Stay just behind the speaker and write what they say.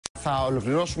Θα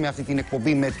ολοκληρώσουμε αυτή την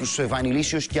εκπομπή με τους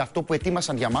vinylicious και αυτό που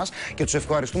ετοίμασαν για μας και τους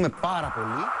ευχαριστούμε πάρα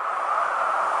πολύ.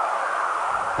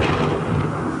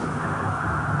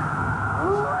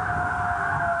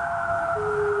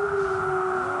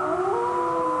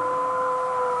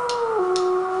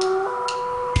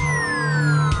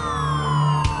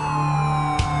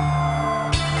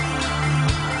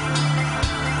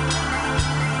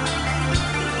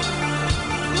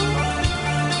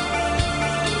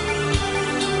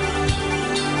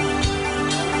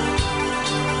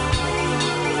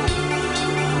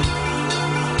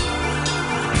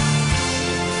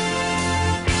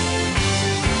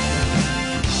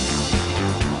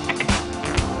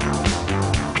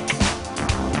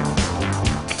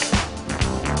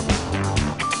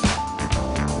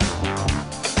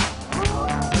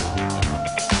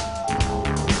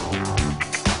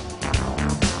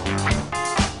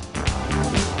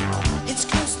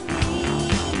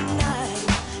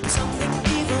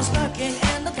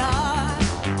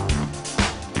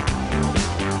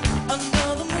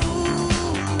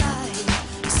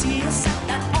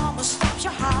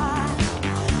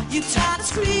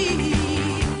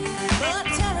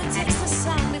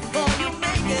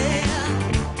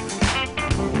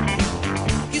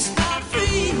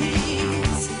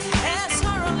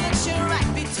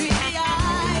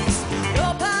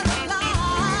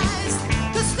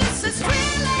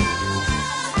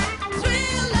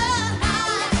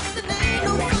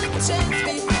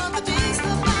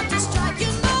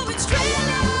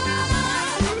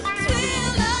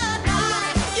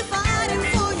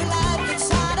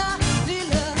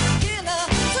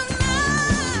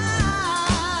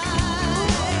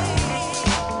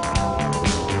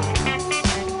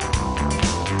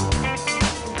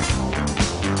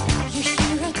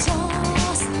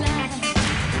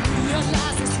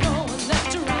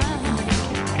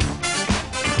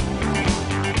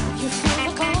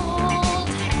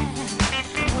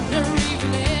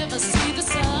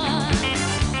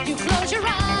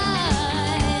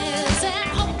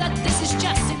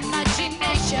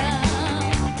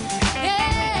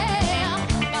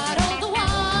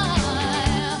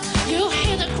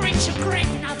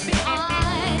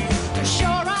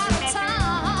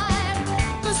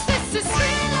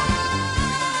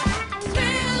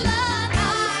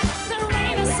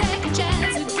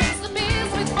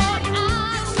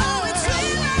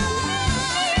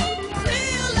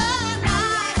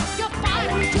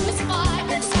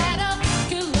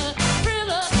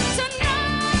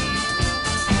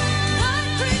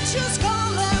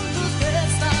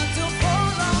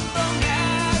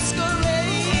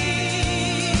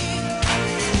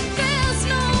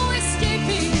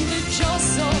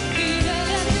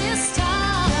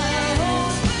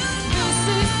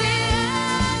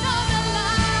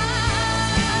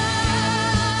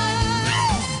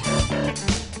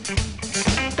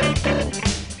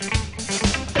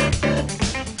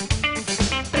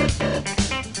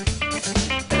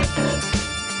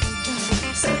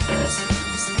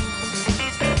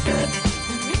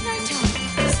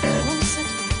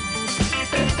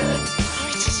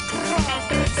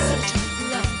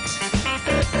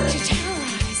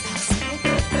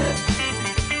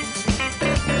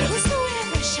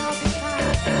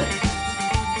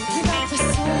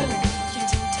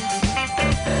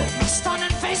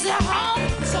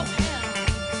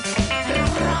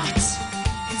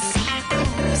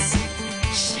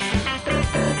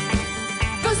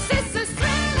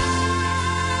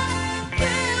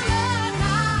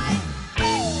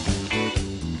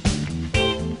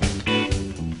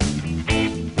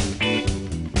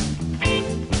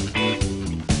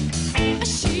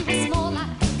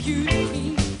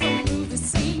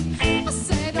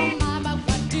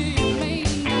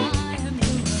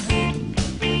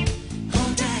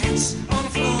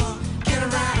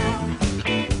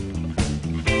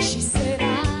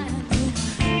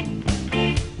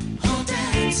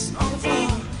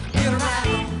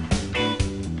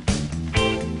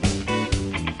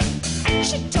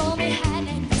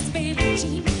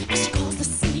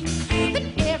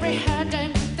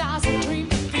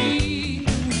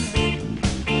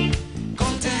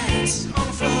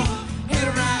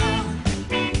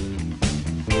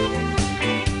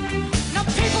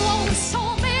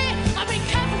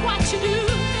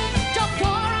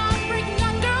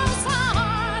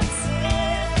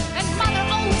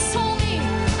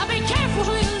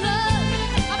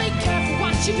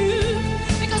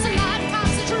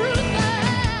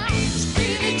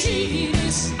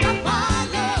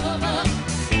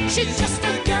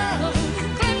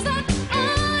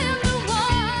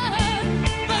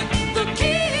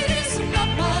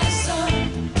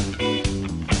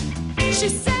 She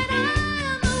said I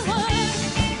am the one.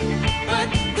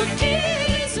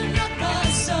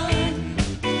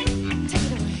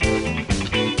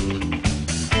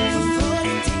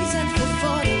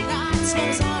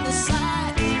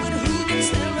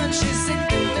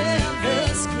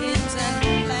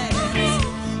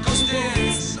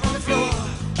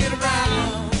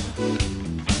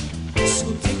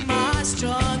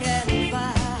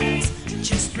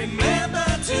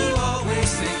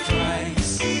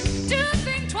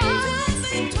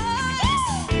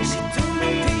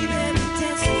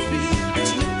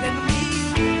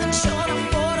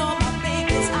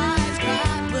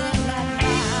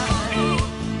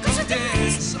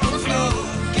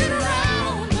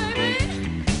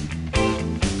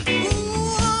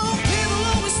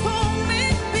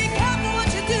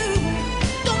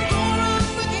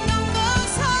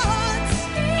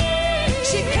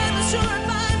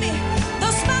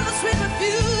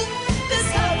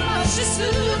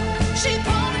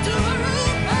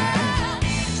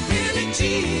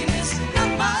 Jean is not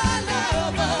my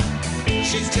lover.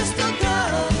 She's just a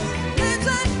girl who claims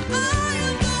that I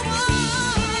am the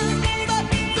one. But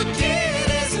the kid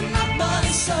is not my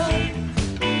son.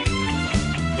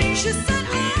 She said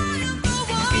I am the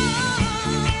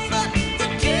one, but the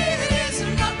kid is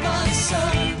not my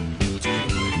son.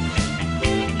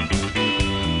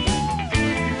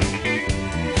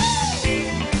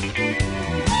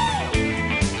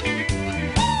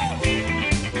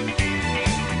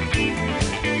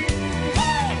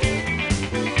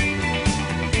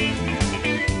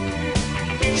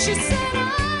 She said I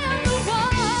am the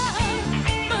one,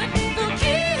 but the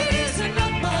kid is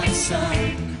not my son.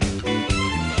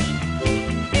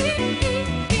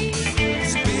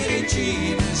 Billie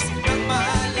Jean is not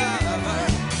my lover.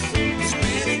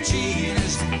 Billie Jean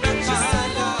is not my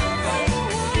lover.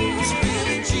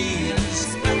 Billie Jean is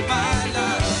not my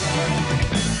lover.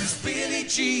 Billie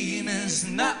Jean is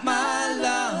not my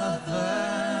lover.